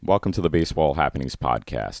welcome to the Baseball Happenings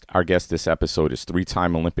podcast. Our guest this episode is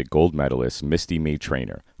three-time Olympic gold medalist Misty May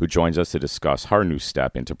Treanor, who joins us to discuss her new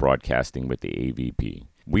step into broadcasting with the AVP.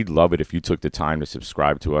 We'd love it if you took the time to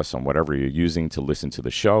subscribe to us on whatever you're using to listen to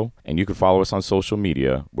the show, and you can follow us on social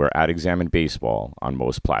media. We're at Examine Baseball on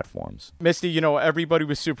most platforms. Misty, everybody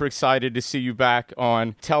was super excited to see you back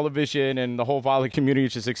on television, and the whole volley community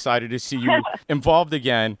is just excited to see you involved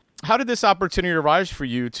again. How did this opportunity arise for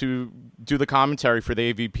you to do the commentary for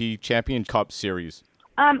the AVP Champion Cup Series?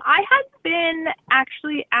 I had been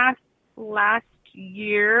actually asked last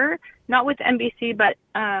year, not with NBC, but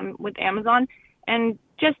with Amazon, and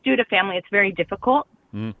just due to family, it's very difficult.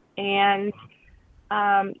 And,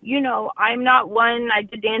 I'm not one. I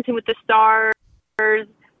did Dancing with the Stars.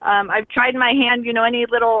 I've tried my hand, any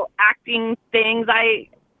little acting things.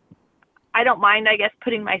 I don't mind, I guess,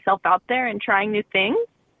 putting myself out there and trying new things.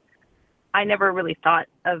 I never really thought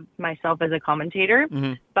of myself as a commentator,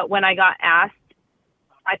 but when I got asked,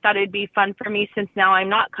 I thought it'd be fun for me since now I'm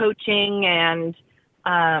not coaching and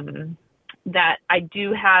that I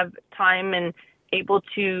do have time and able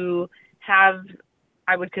to have,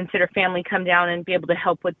 I would consider family come down and be able to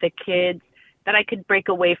help with the kids, that I could break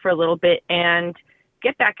away for a little bit and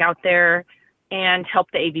get back out there and help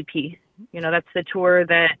the AVP. That's the tour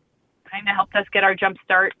that kind of helped us get our jump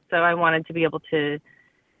start. So I wanted to be able to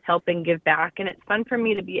help and give back. And it's fun for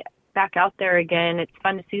me to be back out there again. It's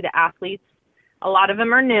fun to see the athletes. A lot of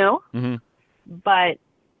them are new, but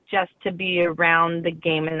just to be around the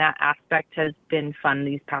game in that aspect has been fun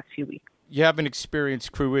these past few weeks. You have an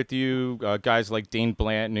experienced crew with you, guys like Dane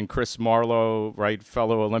Blanton and Chris Marlowe, right,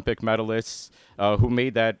 fellow Olympic medalists who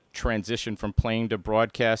made that transition from playing to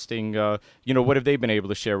broadcasting. What have they been able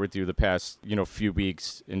to share with you the past, few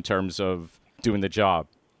weeks in terms of doing the job?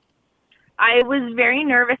 I was very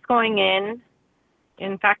nervous going in.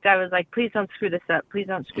 In fact, I was like, please don't screw this up. Please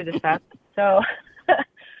don't screw this up. So,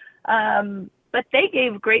 but they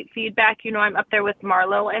gave great feedback. I'm up there with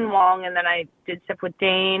Marlowe and Wong, and then I did stuff with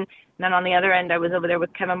Dane. And then on the other end, I was over there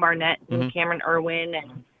with Kevin Barnett and Cameron Irwin.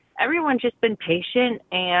 And everyone's just been patient,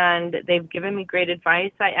 and they've given me great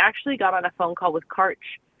advice. I actually got on a phone call with Karch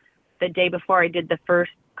the day before I did the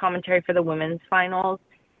first commentary for the women's finals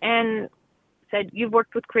and said, you've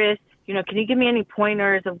worked with Chris. Can you give me any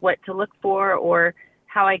pointers of what to look for or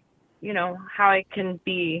how I can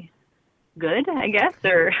be good, I guess,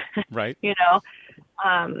 or, right. Since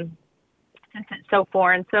it's so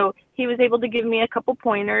foreign. So he was able to give me a couple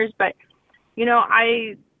pointers, but,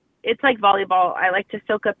 it's like volleyball. I like to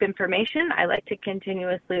soak up information. I like to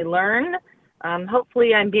continuously learn.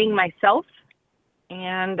 Hopefully I'm being myself,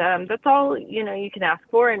 and that's all, you can ask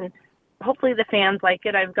for. And hopefully the fans like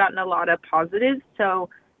it. I've gotten a lot of positives, so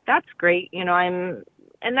that's great. And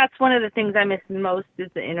that's one of the things I miss most is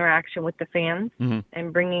the interaction with the fans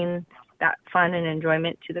and bringing that fun and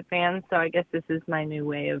enjoyment to the fans. So I guess this is my new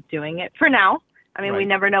way of doing it for now. I mean, We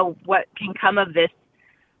never know what can come of this,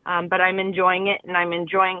 but I'm enjoying it, and I'm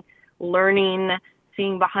enjoying learning,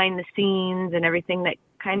 seeing behind the scenes and everything that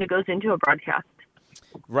kind of goes into a broadcast.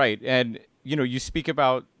 Right. And, you speak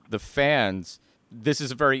about the fans. This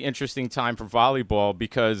is a very interesting time for volleyball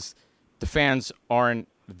because the fans aren't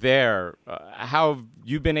there. How have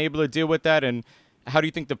you been able to deal with that, and how do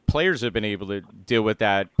you think the players have been able to deal with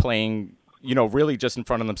that playing, really just in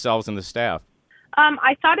front of themselves and the staff?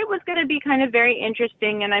 I thought it was going to be kind of very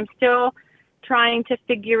interesting, and I'm still trying to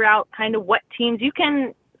figure out kind of what teams you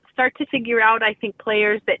can start to figure out. I think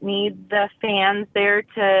players that need the fans there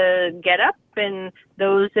to get up, and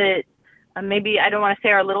those that maybe I don't want to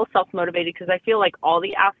say are a little self-motivated, because I feel like all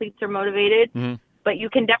the athletes are motivated, but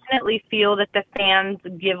you can definitely feel that the fans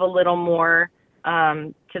give a little more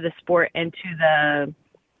to the sport and to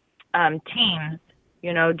the teams,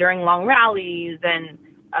 during long rallies and,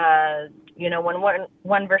 when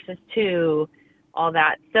one versus two, all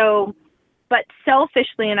that. So, but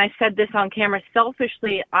selfishly, and I said this on camera,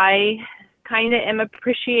 selfishly, I kind of am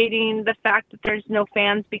appreciating the fact that there's no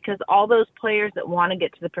fans, because all those players that want to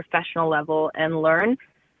get to the professional level and learn,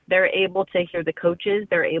 they're able to hear the coaches,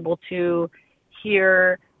 they're able to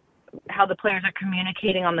hear how the players are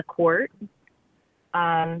communicating on the court.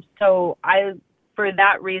 So for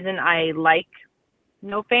that reason, I like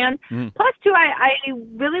no fans. Plus, too, I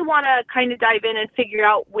really want to kind of dive in and figure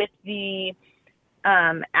out with the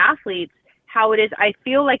athletes how it is. I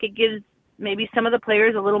feel like it gives maybe some of the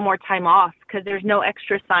players a little more time off because there's no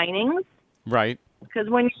extra signings. Right. Because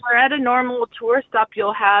when you're at a normal tour stop,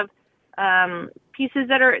 you'll have pieces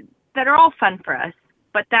that are all fun for us,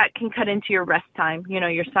 but that can cut into your rest time.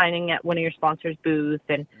 You're signing at one of your sponsors' booths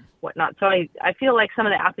and whatnot. So I feel like some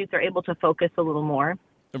of the athletes are able to focus a little more.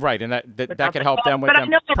 Right, and that without could the help ball. them with But I them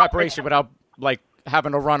know they're preparation without like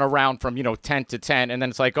having to run around from 10 to 10, and then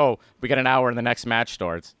it's like, oh, we got an hour and the next match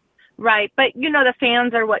starts. right. But the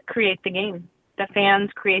fans are what create the game. The fans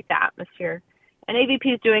create the atmosphere, and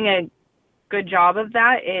AVP is doing a good job of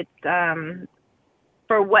that. It's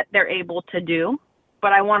for what they're able to do.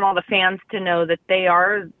 But I want all the fans to know that they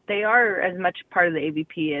are as much part of the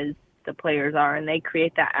AVP as the players are, and they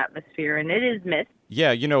create that atmosphere, and it is missed.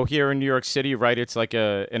 Yeah, here in New York City, right, it's like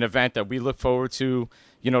an event that we look forward to,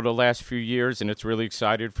 the last few years, and it's really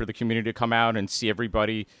excited for the community to come out and see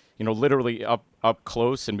everybody, literally up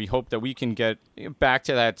close, and we hope that we can get back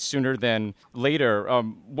to that sooner than later.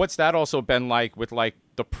 What's that also been like with like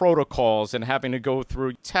the protocols and having to go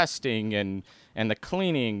through testing and the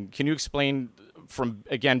cleaning? Can you explain from,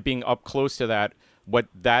 again, being up close to that, what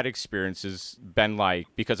that experience has been like?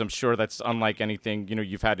 Because I'm sure that's unlike anything,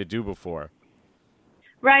 you've had to do before.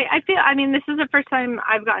 Right. This is the first time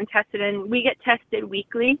I've gotten tested, and we get tested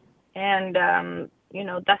weekly. And,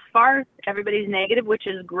 thus far, everybody's negative, which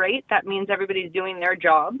is great. That means everybody's doing their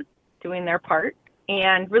job, doing their part,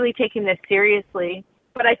 and really taking this seriously.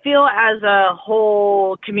 But I feel as a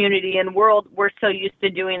whole community and world, we're so used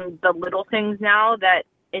to doing the little things now that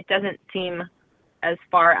it doesn't seem as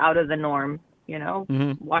far out of the norm,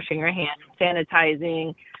 washing your hands,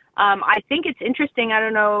 sanitizing. I think it's interesting. I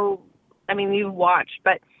don't know. You've watched,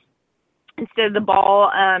 but instead of the ball,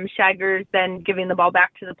 shaggers then giving the ball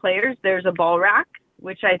back to the players, there's a ball rack,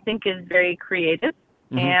 which I think is very creative.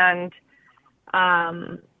 And,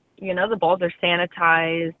 the balls are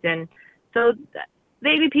sanitized. And so the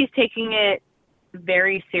AVP is taking it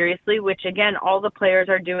very seriously, which, again, all the players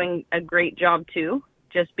are doing a great job, too,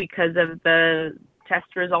 just because of the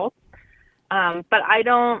test results. But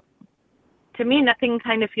to me, nothing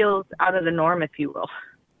kind of feels out of the norm, if you will.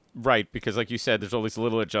 Right, because like you said, there's all these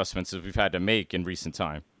little adjustments that we've had to make in recent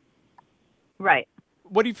time. Right.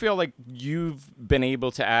 What do you feel like you've been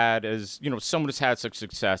able to add as, someone who's had such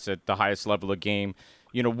success at the highest level of game?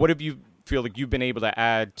 What have you feel like you've been able to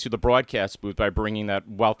add to the broadcast booth by bringing that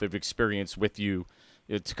wealth of experience with you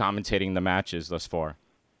to commentating the matches thus far?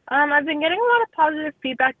 I've been getting a lot of positive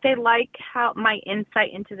feedback. They like how my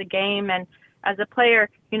insight into the game, and as a player,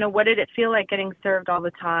 what did it feel like getting served all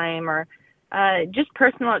the time, or just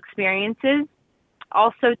personal experiences.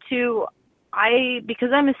 Also, too, because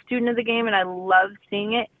I'm a student of the game and I love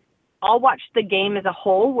seeing it, I'll watch the game as a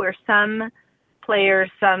whole, where some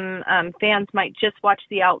players, some fans might just watch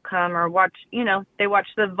the outcome, or they watch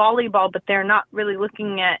the volleyball, but they're not really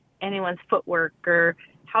looking at anyone's footwork or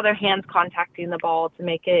how their hands contacting the ball to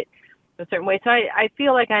make it a certain way. So I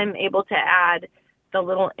feel like I'm able to add the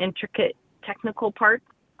little intricate technical parts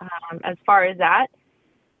as far as that.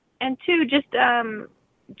 And two, just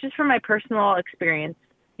from my personal experience,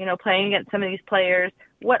 playing against some of these players,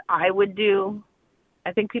 what I would do.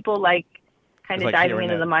 I think people like kind of diving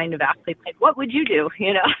into the mind of athletes. Like, what would you do?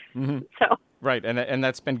 Mm-hmm. So. Right, and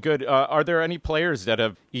that's been good. Are there any players that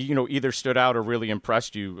have either stood out or really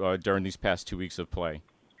impressed you during these past 2 weeks of play?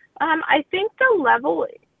 I think the level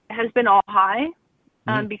has been all high.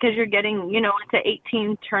 Because you're getting, into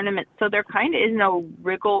 18 tournaments, so there kind of is no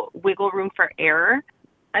wiggle room for error.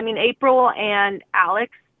 April and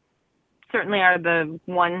Alex certainly are the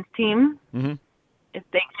ones team, if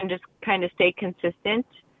they can just kind of stay consistent.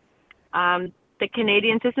 The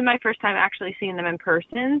Canadians, this is my first time actually seeing them in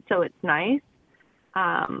person, so it's nice.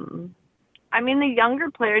 The younger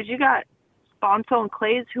players, you got Bonso and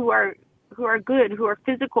Clays who are good, who are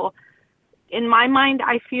physical. In my mind,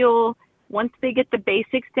 I feel once they get the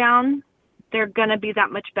basics down, they're going to be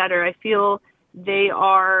that much better. I feel they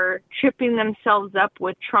are tripping themselves up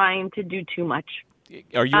with trying to do too much.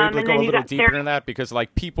 Are you able to go a little deeper in that? Because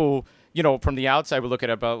like people, from the outside would look at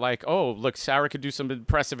it, but like, oh, look, Sarah could do some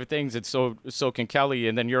impressive things, and so can Kelly.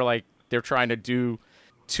 And then you're like, they're trying to do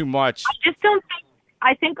too much.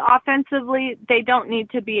 I think offensively, they don't need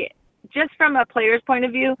to be, just from a player's point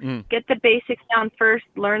of view, get the basics down first,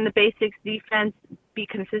 learn the basics, defense, be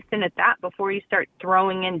consistent at that before you start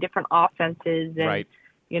throwing in different offenses. And, right.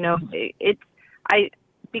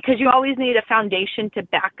 Because you always need a foundation to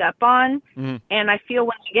back up on. And I feel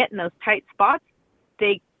when they get in those tight spots,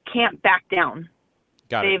 they can't back down.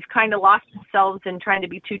 They've kind of lost themselves in trying to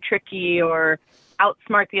be too tricky or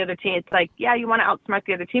outsmart the other team. It's like, yeah, you want to outsmart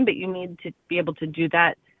the other team, but you need to be able to do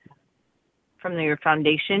that from your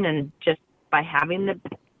foundation and just by having the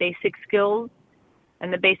basic skills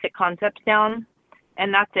and the basic concepts down.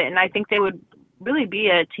 And that's it. And I think they would really be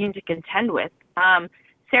a team to contend with.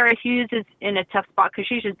 Sarah Hughes is in a tough spot because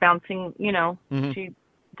she's just bouncing, she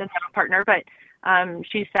doesn't have a partner, but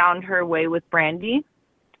she's found her way with Brandy.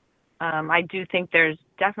 I do think there's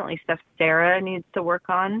definitely stuff Sarah needs to work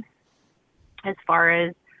on as far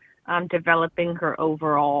as developing her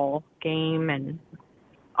overall game and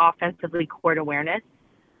offensively court awareness.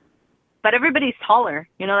 But everybody's taller.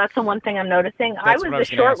 That's the one thing I'm noticing. I was the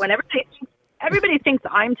short one. Everybody thinks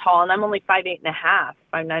I'm tall, and I'm only 5'8.5",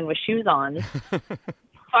 5'9" with shoes on. So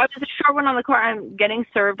I was the short one on the court. I'm getting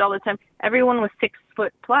served all the time. Everyone was 6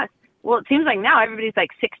 foot plus. Well, it seems like now everybody's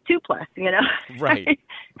like 6'2" plus. Right.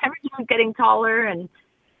 Everyone's getting taller, and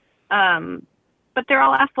but they're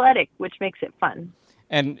all athletic, which makes it fun.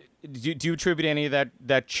 And do you attribute any of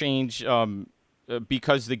that change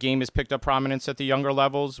because the game has picked up prominence at the younger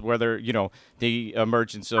levels, whether, the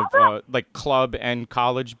emergence of like club and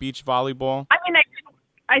college beach volleyball? I mean,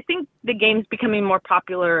 I think the game's becoming more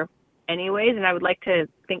popular anyways, and I would like to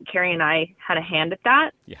think Carrie and I had a hand at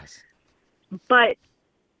that. Yes. But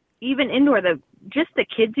even indoor, just the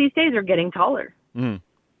kids these days are getting taller. Mm.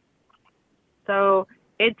 So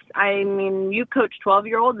you coach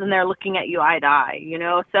 12-year-olds and they're looking at you eye to eye,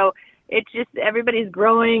 so it's just everybody's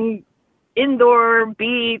growing indoor,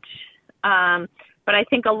 beach. But I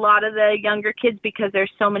think a lot of the younger kids, because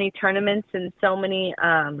there's so many tournaments and so many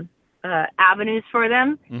avenues for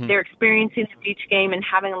them, mm-hmm. they're experiencing the beach game and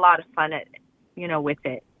having a lot of fun with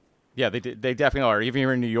it. Yeah, they definitely are. Even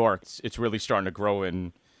here in New York, it's really starting to grow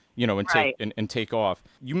and right. take off.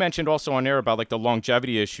 You mentioned also on air about like the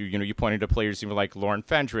longevity issue. You pointed to players even like Lauren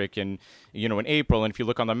Fendrick and in April. And if you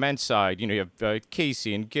look on the men's side, you have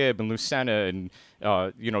Casey and Gibb and Lucena and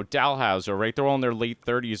Dalhouser, right? They're all in their late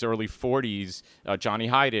 30s, early 40s. Johnny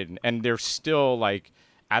Hyden, and they're still like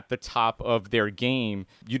at the top of their game.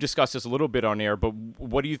 You discussed this a little bit on air, but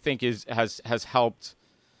what do you think has helped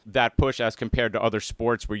that push as compared to other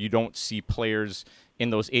sports where you don't see players in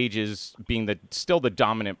those ages being still the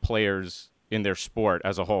dominant players in their sport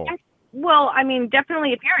as a whole? Well, I mean,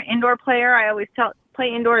 definitely if you're an indoor player, I always play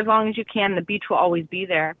indoor as long as you can. The beach will always be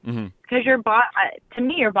there. Mm-hmm. Because to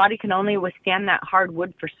me, your body can only withstand that hard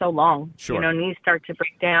wood for so long. Sure. Knees start to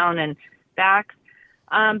break down and backs.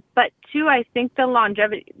 But two, I think the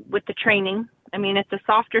longevity with the training, I mean, it's a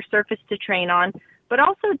softer surface to train on, but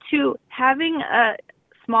also two, having a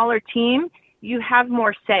smaller team, you have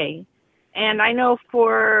more say. And I know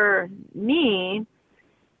for me,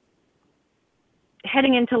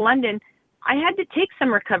 heading into London, I had to take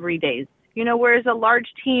some recovery days, whereas a large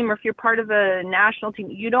team, or if you're part of a national team,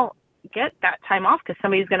 you don't get that time off because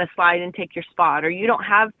somebody's going to slide and take your spot, or you don't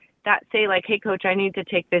have that say like, hey, coach, I need to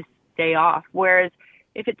take this day off. Whereas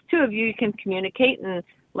if it's two of you, you can communicate and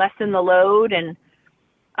lessen the load and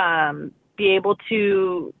be able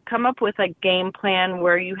to come up with a game plan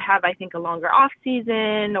where you have, I think, a longer off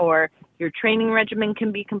season, or your training regimen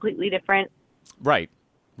can be completely different. Right.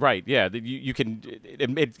 Yeah. You can,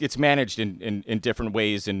 it's managed in different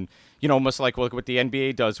ways, and, almost like what the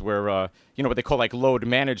NBA does where, what they call like load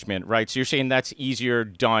management, right? So you're saying that's easier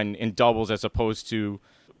done in doubles as opposed to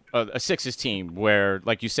a sixes team where,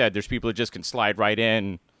 like you said, there's people that just can slide right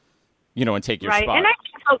in, and take your spot. Right. And I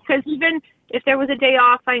think so, because even if there was a day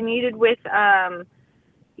off I needed with,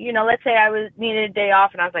 let's say I needed a day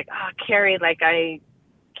off and I was like, Carrie, like I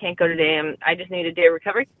can't go today and I just need a day of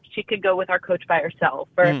recovery. She could go with our coach by herself,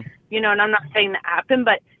 or, and I'm not saying that happened,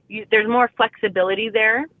 but there's more flexibility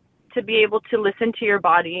there to be able to listen to your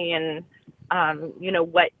body and,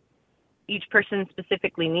 what each person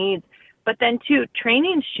specifically needs. But then too,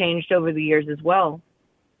 training's changed over the years as well.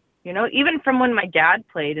 Even from when my dad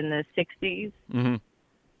played in the 60s, mm-hmm.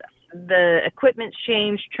 the equipment's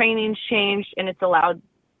changed, training's changed, and it's allowed,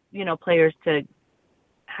 players to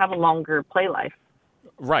have a longer play life.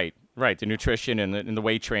 Right. The nutrition and the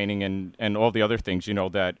weight training and all the other things,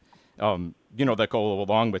 that that go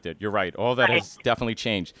along with it. You're right. All that has definitely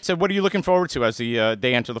changed. So what are you looking forward to as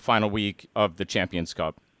they enter the final week of the Champions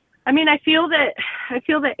Cup? I mean, I feel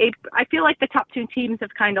like the top two teams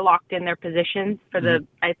have kind of locked in their positions for mm-hmm.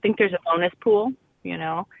 I think there's a bonus pool,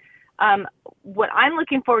 What I'm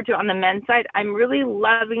looking forward to on the men's side, I'm really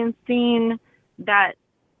loving seeing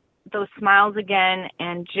those smiles again,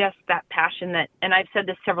 and just that passion and I've said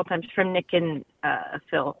this several times, from Nick and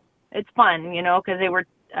Phil. It's fun, because they were,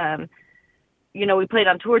 we played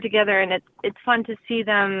on tour together, and it's fun to see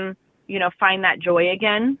them, find that joy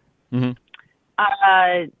again.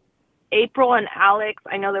 Mm-hmm. April and Alex,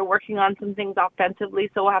 I know they're working on some things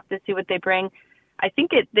offensively, so we'll have to see what they bring. I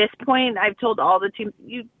think at this point, I've told all the teams,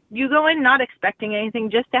 you go in not expecting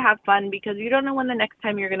anything, just to have fun, because you don't know when the next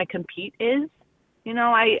time you're going to compete is.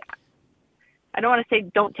 I don't want to say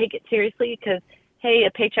don't take it seriously, because, hey,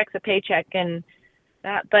 a paycheck's a paycheck and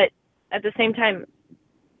that, but at the same time,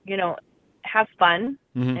 have fun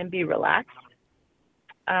mm-hmm. and be relaxed.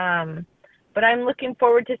 But I'm looking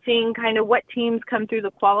forward to seeing kind of what teams come through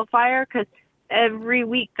the qualifier, because every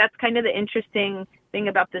week, that's kind of the interesting thing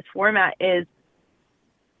about this format is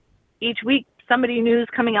each week somebody new is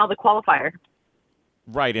coming out of the qualifier.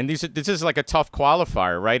 Right, and this is like a tough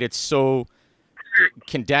qualifier, right? It's so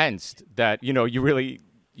condensed that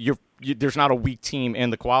there's not a weak team in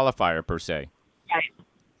the qualifier per se.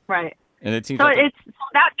 Right. And it seems so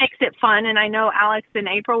that makes it fun. And I know Alex and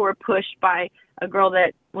April were pushed by a girl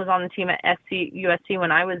that was on the team at USC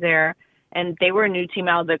when I was there, and they were a new team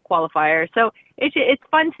out of the qualifier. So it's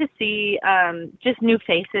fun to see just new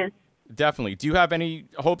faces. Definitely. Do you have any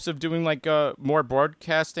hopes of doing like more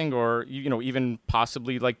broadcasting, or even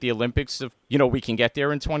possibly like the Olympics if we can get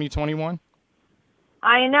there in 2021?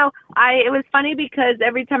 I know. It was funny because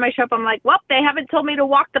every time I show up, I'm like, well, they haven't told me to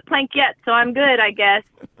walk the plank yet, so I'm good, I guess.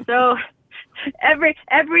 So every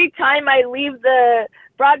time I leave the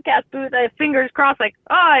broadcast booth, I have fingers crossed, like,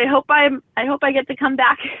 oh, I hope I get to come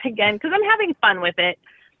back again, because I'm having fun with it.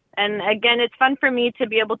 And again, it's fun for me to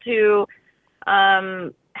be able to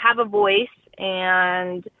have a voice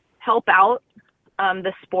and help out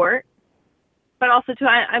the sport, but also too,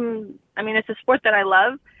 it's a sport that I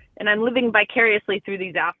love, and I'm living vicariously through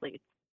these athletes.